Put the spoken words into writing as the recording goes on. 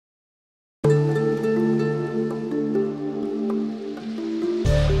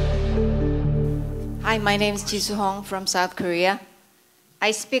Hi, my name is Jeesoo Hong from South Korea.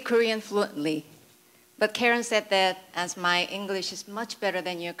 I speak Korean fluently, but Karen said that as my English is much better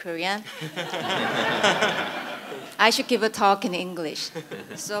than your Korean, I should give a talk in English.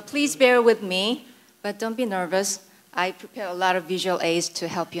 So please bear with me, but don't be nervous. I prepare a lot of visual aids to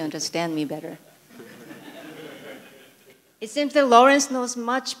help you understand me better. It seems that Lawrence knows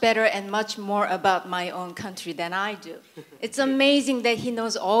much better and much more about my own country than I do. It's amazing that he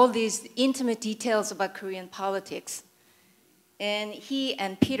knows all these intimate details about Korean politics. And he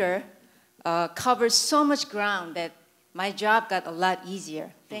and Peter covered so much ground that my job got a lot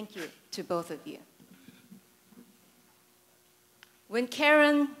easier. Thank you to both of you. When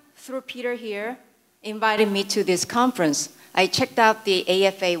Karen, through Peter here, invited me to this conference, I checked out the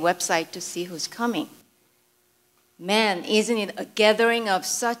AFA website to see who's coming. Man, isn't it a gathering of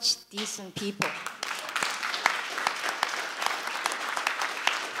such decent people?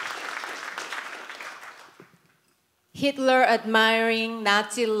 Hitler-admiring,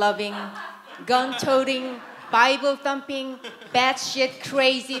 Nazi-loving, gun-toting, Bible-thumping, batshit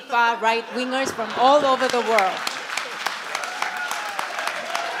crazy far-right wingers from all over the world.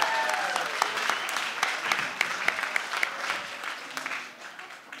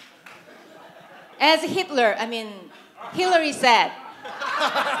 As Hillary said,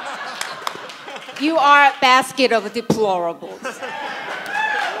 you are a basket of deplorables.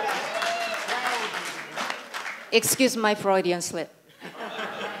 Excuse my Freudian slip.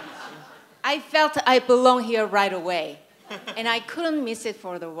 I felt I belong here right away, and I couldn't miss it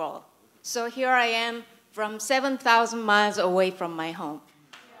for the world. So here I am from 7,000 miles away from my home.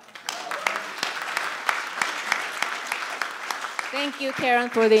 Thank you, Karen,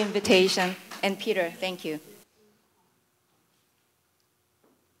 for the invitation. And Peter, thank you.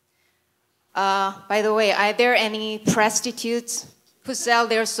 By the way, are there any prostitutes who sell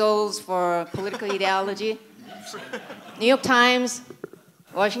their souls for political ideology? New York Times,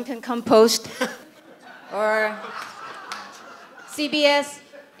 Washington Post, or CBS,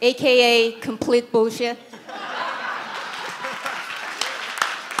 AKA complete bullshit?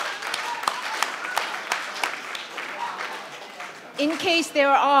 In case there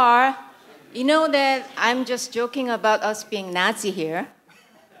are, you know that I'm just joking about us being Nazi here.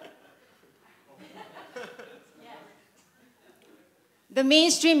 The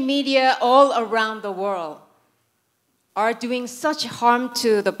mainstream media all around the world are doing such harm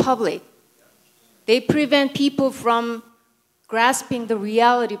to the public. They prevent people from grasping the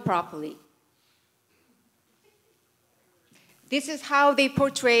reality properly. This is how they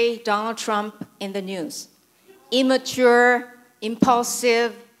portray Donald Trump in the news. Immature,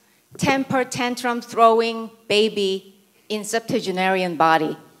 impulsive, temper tantrum throwing baby in septuagenarian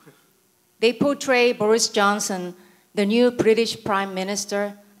body. They portray Boris Johnson, the new British Prime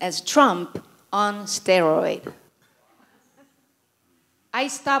Minister, as Trump on steroid. I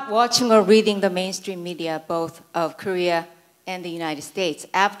stopped watching or reading the mainstream media, both of Korea and the United States,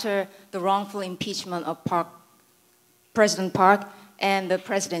 after the wrongful impeachment of President Park and the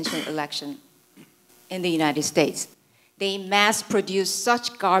presidential election in the United States. They mass-produced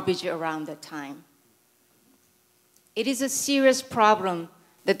such garbage around that time. It is a serious problem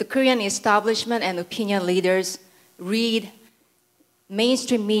that the Korean establishment and opinion leaders read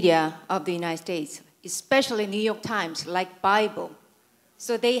mainstream media of the United States, especially New York Times, like Bible.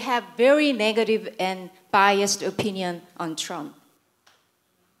 So they have very negative and biased opinion on Trump.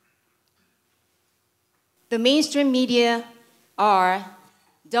 The mainstream media are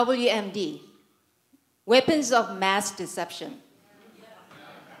WMD, weapons of mass deception.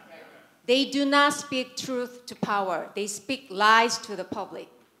 They do not speak truth to power. They speak lies to the public.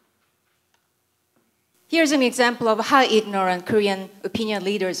 Here's an example of how ignorant Korean opinion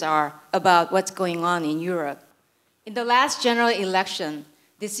leaders are about what's going on in Europe. In the last general election,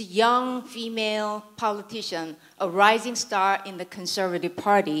 this young female politician, a rising star in the Conservative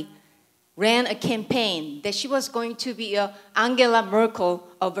Party, ran a campaign that she was going to be Angela Merkel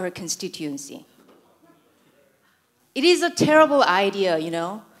of her constituency. It is a terrible idea, you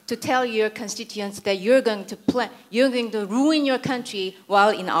know, to tell your constituents that you're going to ruin your country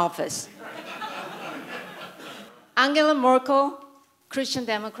while in office. Angela Merkel, Christian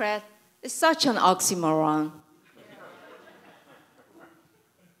Democrat, is such an oxymoron.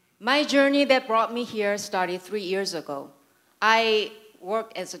 My journey that brought me here started 3 years ago. I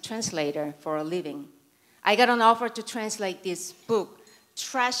worked as a translator for a living. I got an offer to translate this book,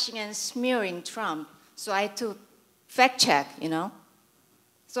 trashing and smearing Trump, so I had to fact check, you know.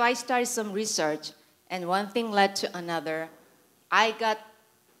 So I started some research, and one thing led to another. I got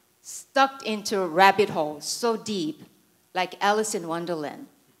stuck into a rabbit hole so deep, like Alice in Wonderland.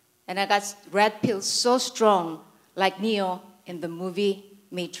 And I got red pills so strong, like Neo in the movie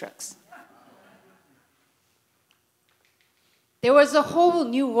Matrix. There was a whole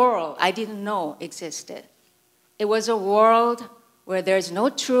new world I didn't know existed. It was a world where there's no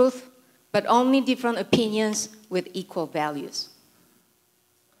truth, but only different opinions with equal values.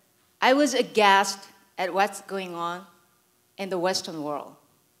 I was aghast at what's going on in the Western world.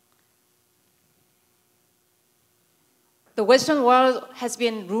 The Western world has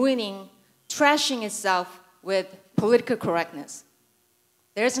been trashing itself with political correctness.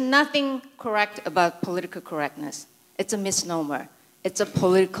 There's nothing correct about political correctness. It's a misnomer. It's a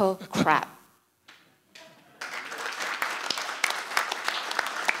political crap.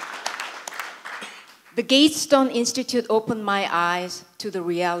 The Gatestone Institute opened my eyes to the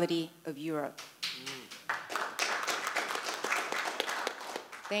reality of Europe.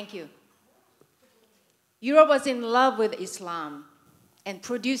 Thank you. Europe was in love with Islam and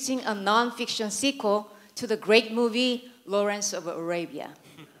producing a non-fiction sequel to the great movie Lawrence of Arabia.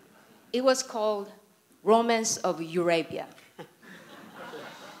 It was called Romance of Eurabia.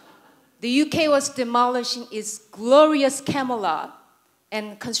 The UK was demolishing its glorious Camelot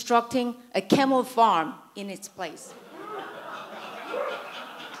and constructing a camel farm in its place.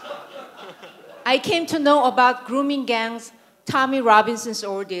 I came to know about grooming gangs, Tommy Robinson's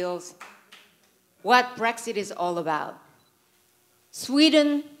ordeals, what Brexit is all about.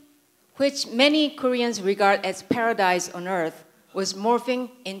 Sweden, which many Koreans regard as paradise on earth, was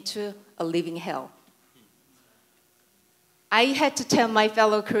morphing into a living hell. I had to tell my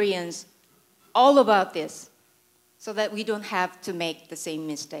fellow Koreans all about this so that we don't have to make the same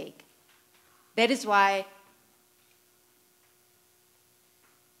mistake. That is why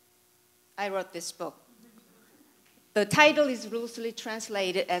I wrote this book. The title is loosely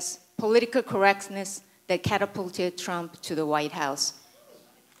translated as Political Correctness That Catapulted Trump to the White House.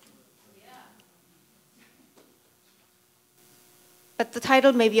 But the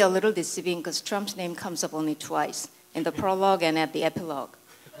title may be a little deceiving because Trump's name comes up only twice, in the prologue and at the epilogue.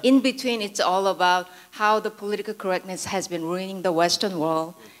 In between, it's all about how the political correctness has been ruining the Western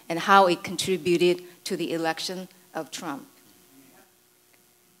world and how it contributed to the election of Trump.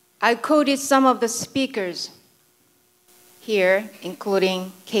 I quoted some of the speakers here,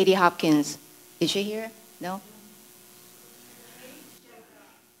 including Katie Hopkins. Is she here? No?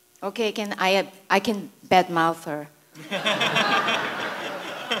 Okay, I can badmouth her.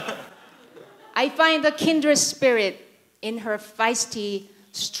 I find a kindred spirit in her feisty,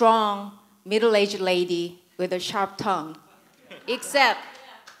 strong, middle-aged lady with a sharp tongue, except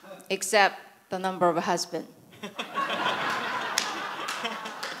the number of husbands,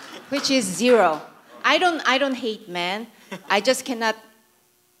 which is 0. I don't hate men. I just cannot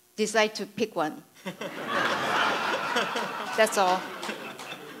decide to pick one. That's all.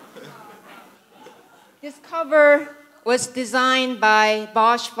 This cover was designed by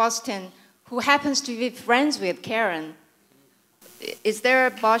Bosch Foston, who happens to be friends with Karen. Is there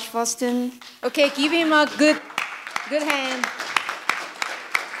a Bosch Foston? Okay, give him a good hand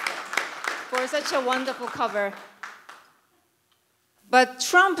for such a wonderful cover. But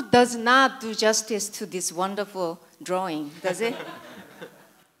Trump does not do justice to this wonderful drawing, does it?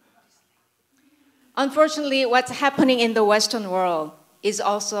 Unfortunately, what's happening in the Western world is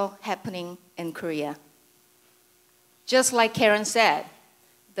also happening in Korea. Just like Karen said,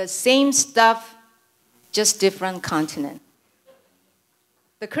 the same stuff, just different continent.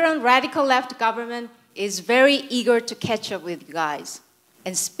 The current radical left government is very eager to catch up with you guys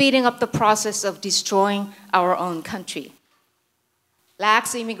and speeding up the process of destroying our own country.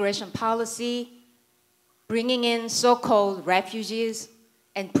 Lax immigration policy, bringing in so-called refugees,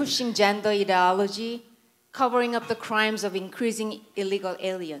 and pushing gender ideology, covering up the crimes of increasing illegal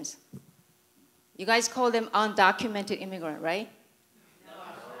aliens. You guys call them undocumented immigrant, right?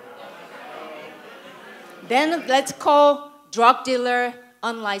 Then let's call drug dealer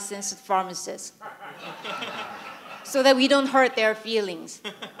unlicensed pharmacists so that we don't hurt their feelings.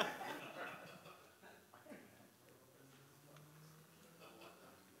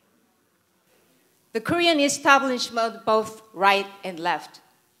 The Korean establishment, both right and left,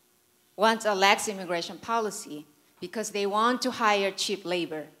 wants a lax immigration policy because they want to hire cheap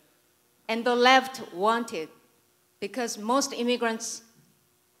labor. And the left want it because most immigrants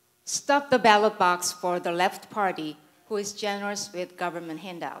stuff the ballot box for the left party, who is generous with government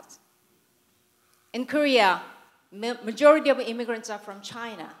handouts. In Korea, majority of immigrants are from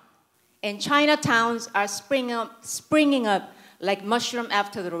China, and Chinatowns are springing up like mushroom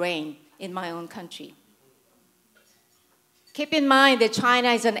after the rain in my own country. Keep in mind that China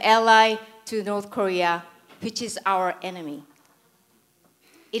is an ally to North Korea, which is our enemy.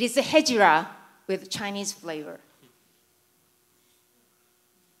 It is a hejira with Chinese flavor.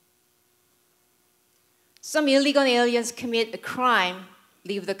 Some illegal aliens commit a crime,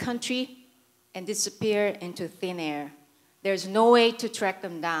 leave the country, and disappear into thin air. There's no way to track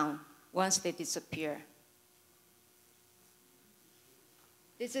them down once they disappear.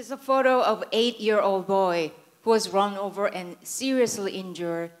 This is a photo of an 8-year-old boy who was run over and seriously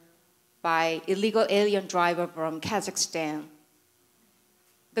injured by illegal alien driver from Kazakhstan.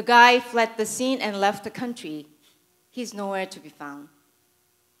 The guy fled the scene and left the country. He's nowhere to be found.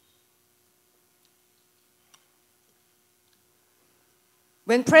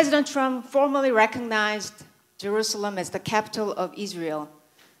 When President Trump formally recognized Jerusalem as the capital of Israel,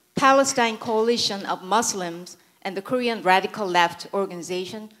 Palestine coalition of Muslims and the Korean radical left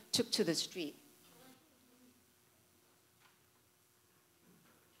organization took to the street.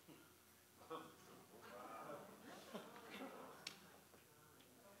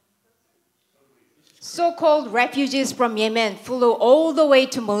 So-called refugees from Yemen flew all the way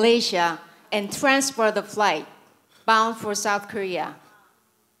to Malaysia and transferred the flight bound for South Korea.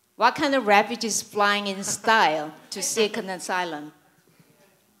 What kind of refugees flying in style to seek an asylum?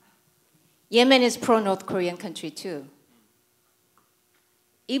 Yemen is pro-North Korean country too.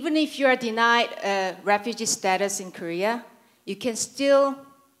 Even if you are denied a refugee status in Korea, you can still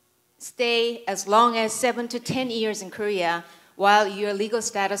stay as long as 7 to 10 years in Korea while your legal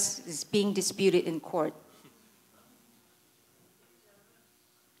status is being disputed in court.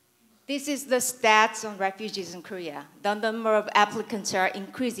 This is the stats on refugees in Korea. The number of applicants are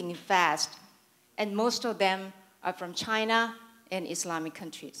increasing fast, and most of them are from China and Islamic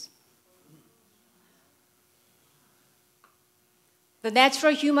countries. The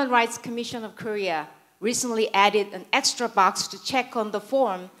Natural Human Rights Commission of Korea recently added an extra box to check on the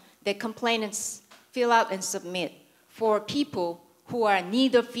form that complainants fill out and submit for people who are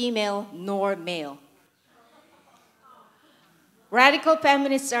neither female nor male. Radical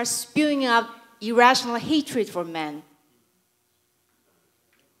feminists are spewing out irrational hatred for men.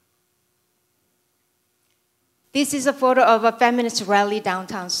 This is a photo of a feminist rally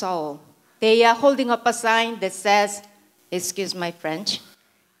downtown Seoul. They are holding up a sign that says, excuse my French,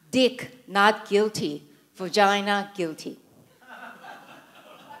 dick not guilty, vagina guilty.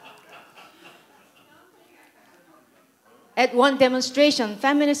 At one demonstration,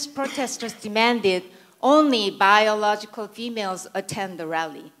 feminist protesters demanded only biological females attend the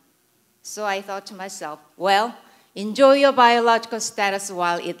rally. So I thought to myself, well, enjoy your biological status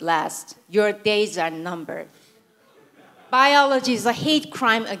while it lasts. Your days are numbered. Biology is a hate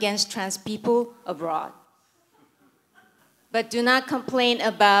crime against trans people abroad. But do not complain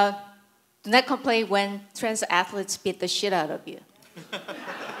when trans athletes beat the shit out of you.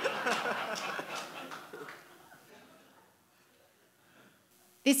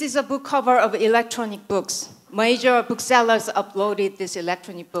 This is a book cover of electronic books. Major booksellers uploaded this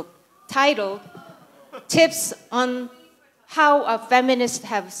electronic book titled Tips on How a Feminist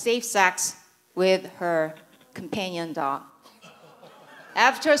Have Safe Sex with Her Companion Dog.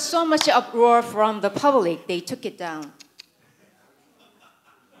 After so much uproar from the public, they took it down.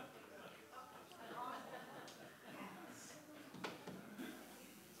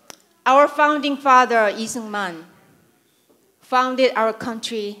 Our founding father, Lee Seung-man, founded our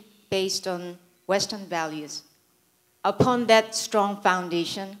country based on Western values. Upon that strong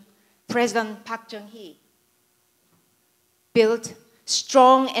foundation, President Park Chung-hee built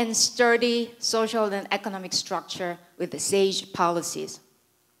strong and sturdy social and economic structure with sage policies.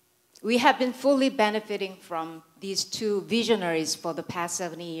 We have been fully benefiting from these two visionaries for the past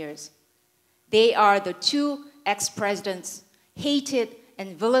 70 years. They are the two ex-presidents hated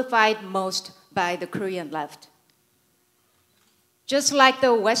and vilified most by the Korean left. Just like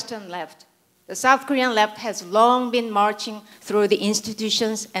the Western left, the South Korean left has long been marching through the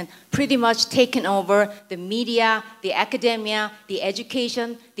institutions and pretty much taken over the media, the academia, the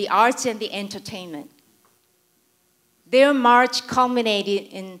education, the arts, and the entertainment. Their march culminated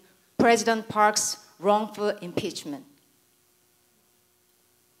in President Park's wrongful impeachment.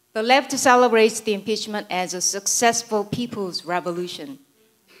 The left celebrates the impeachment as a successful people's revolution.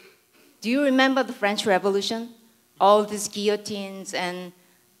 Do you remember the French Revolution? All these guillotines and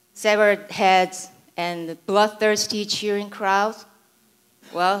severed heads and bloodthirsty cheering crowds?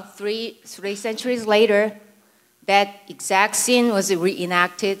 Well, three centuries later, that exact scene was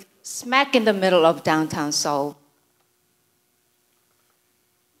reenacted smack in the middle of downtown Seoul.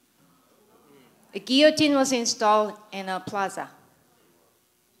 A guillotine was installed in a plaza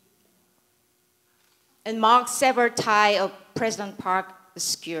and Mark's severed tie of President Park was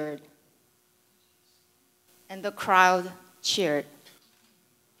skewered. And the crowd cheered.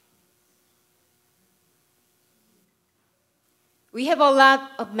 We have a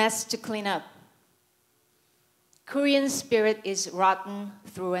lot of mess to clean up. Korean spirit is rotten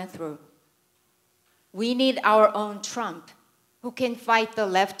through and through. We need our own Trump who can fight the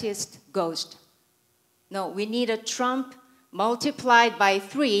leftist ghost. No, we need a Trump multiplied by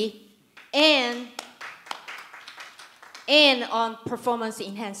 3 and on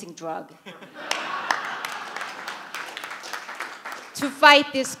performance-enhancing drug. To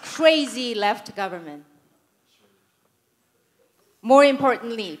fight this crazy left government. More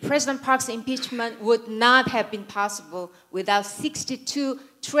importantly, President Park's impeachment would not have been possible without 62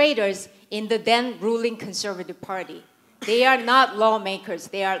 traitors in the then ruling Conservative Party. They are not lawmakers,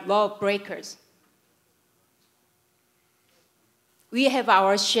 they are lawbreakers. We have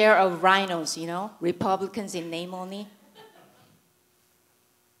our share of rhinos, you know, Republicans in name only.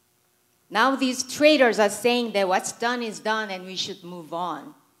 Now these traitors are saying that what's done is done and we should move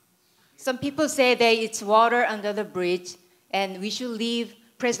on. Some people say that it's water under the bridge and we should leave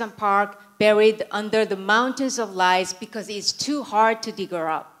President Park buried under the mountains of lies because it's too hard to dig her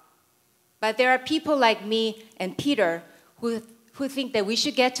up. But there are people like me and Peter who think that we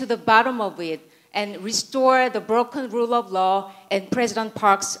should get to the bottom of it and restore the broken rule of law and President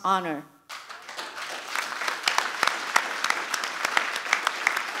Park's honor.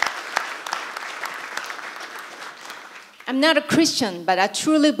 I'm not a Christian, but I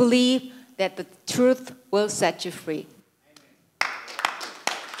truly believe that the truth will set you free.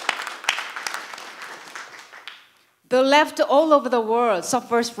 The left all over the world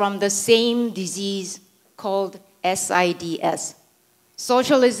suffers from the same disease called SIDS,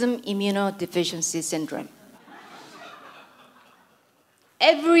 Socialism Immunodeficiency Syndrome.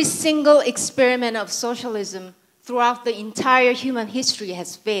 Every single experiment of socialism throughout the entire human history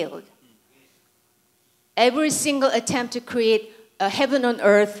has failed. Every single attempt to create a heaven on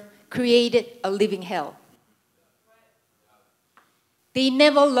earth created a living hell. They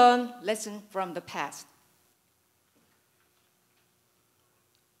never learn lessons from the past.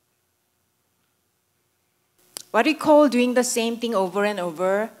 What do you call doing the same thing over and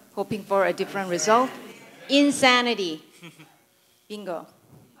over, hoping for a different result? Insanity. Bingo.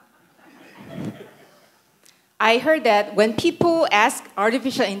 I heard that when people ask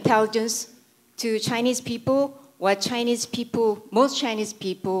artificial intelligence to Chinese people what most Chinese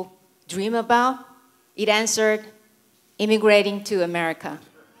people dream about, it answered, immigrating to America.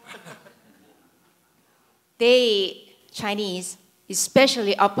 They, Chinese,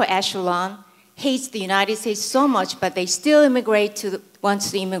 especially upper echelon, hates the United States so much, but they still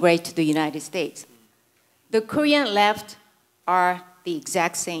wants to immigrate to the United States. The Korean left are the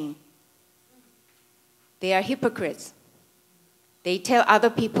exact same. They are hypocrites. They tell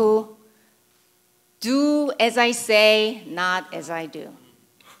other people, do as I say, not as I do.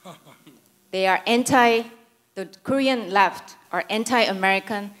 The Korean left are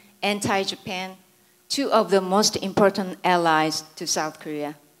anti-American, anti-Japan, two of the most important allies to South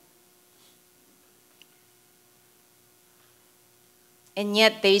Korea. And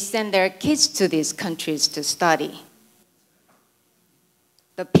yet they send their kids to these countries to study.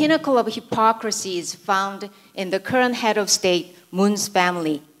 The pinnacle of hypocrisy is found in the current head of state, Moon's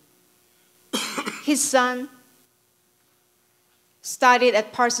family. His son studied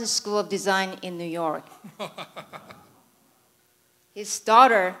at Parsons School of Design in New York. His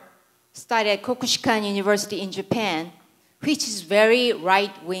daughter studied at Kokushikan University in Japan, which is very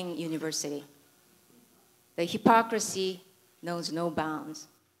right-wing university. The hypocrisy knows no bounds.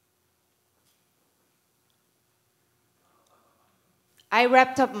 I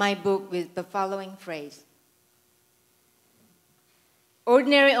wrapped up my book with the following phrase.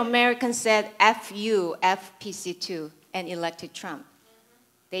 Ordinary Americans said F you, FPC2, and elected Trump.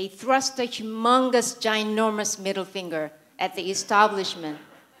 They thrust a humongous, ginormous middle finger at the establishment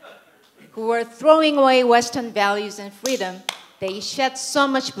who were throwing away Western values and freedom they shed so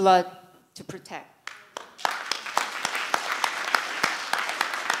much blood to protect.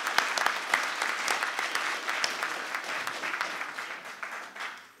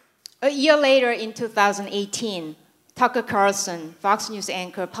 A year later, in 2018, Tucker Carlson, Fox News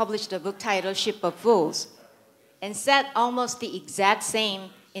anchor, published a book titled Ship of Fools and said almost the exact same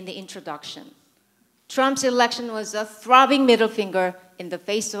in the introduction. Trump's election was a throbbing middle finger in the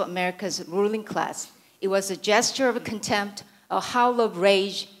face of America's ruling class. It was a gesture of contempt, a howl of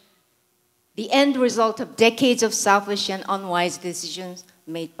rage, the end result of decades of selfish and unwise decisions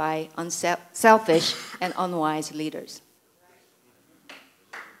made by selfish and unwise leaders.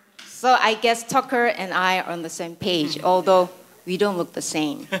 So I guess Tucker and I are on the same page, although we don't look the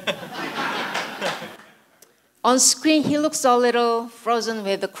same. On screen, he looks a little frozen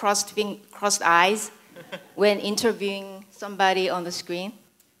with the crossed eyes when interviewing somebody on the screen.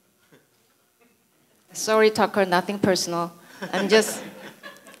 Sorry, Tucker, nothing personal. I'm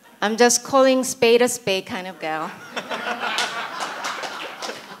just calling spade a spade kind of gal.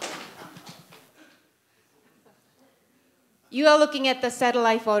 You are looking at the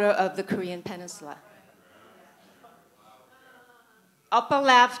satellite photo of the Korean Peninsula. Upper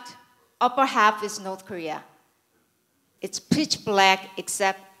left, upper half is North Korea. It's pitch black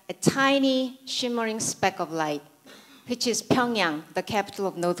except a tiny shimmering speck of light, which is Pyongyang, the capital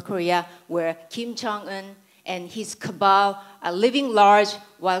of North Korea, where Kim Jong-un and his cabal are living large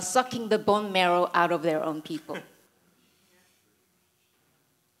while sucking the bone marrow out of their own people.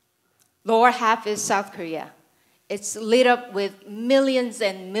 Lower half is South Korea. It's lit up with millions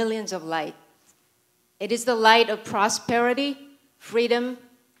and millions of light. It is the light of prosperity, freedom,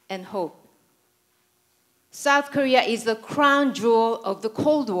 and hope. South Korea is the crown jewel of the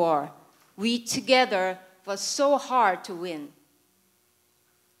Cold War. We together fought so hard to win.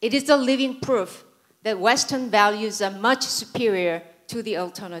 It is a living proof that Western values are much superior to the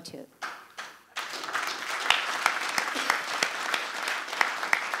alternative.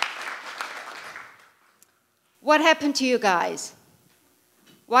 What happened to you guys?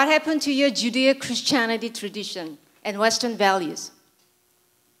 What happened to your Judeo-Christianity tradition and Western values?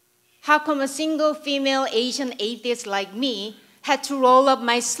 How come a single female Asian atheist like me had to roll up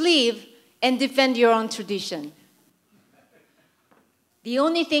my sleeve and defend your own tradition? The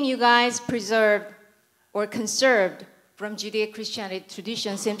only thing you guys preserved or conserved from Judeo-Christianity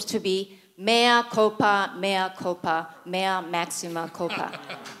tradition seems to be mea culpa, mea maxima culpa.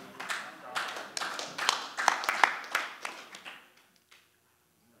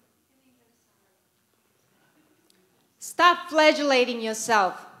 Stop flagellating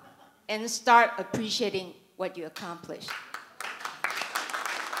yourself and start appreciating what you accomplished.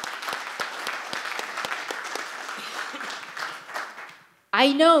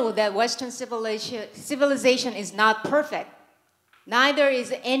 I know that Western civilization is not perfect. Neither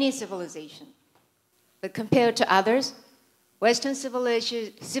is any civilization. But compared to others, Western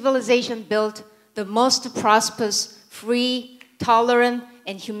civilization built the most prosperous, free, tolerant,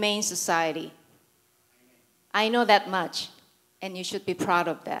 and humane society. I know that much, and you should be proud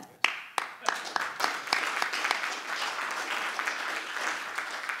of that.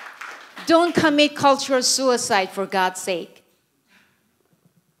 Don't commit cultural suicide, for God's sake.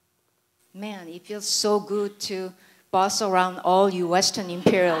 Man, it feels so good to boss around all you Western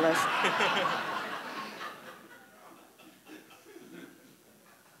imperialists.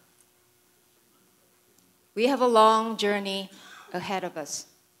 We have a long journey ahead of us.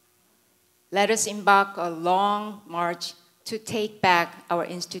 Let us embark a long march to take back our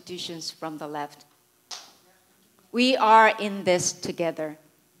institutions from the left. We are in this together.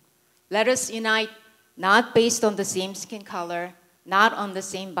 Let us unite, not based on the same skin color, not on the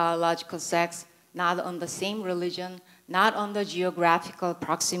same biological sex, not on the same religion, not on the geographical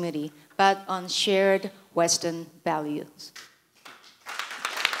proximity, but on shared Western values.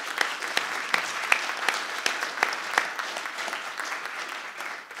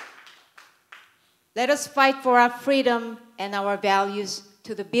 Let us fight for our freedom and our values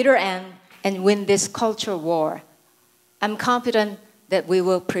to the bitter end and win this culture war. I'm confident that we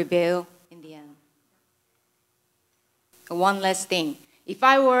will prevail in the end. One last thing. If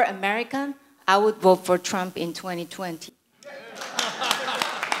I were American, I would vote for Trump in 2020.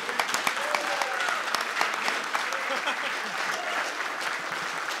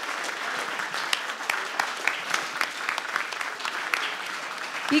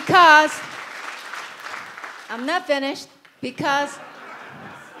 Because I'm not finished, because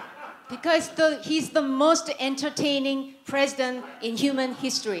he's the most entertaining president in human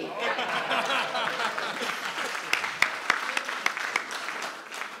history.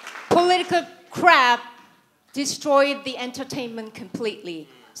 Political crap destroyed the entertainment completely.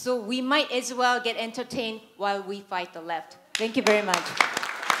 So we might as well get entertained while we fight the left. Thank you very much.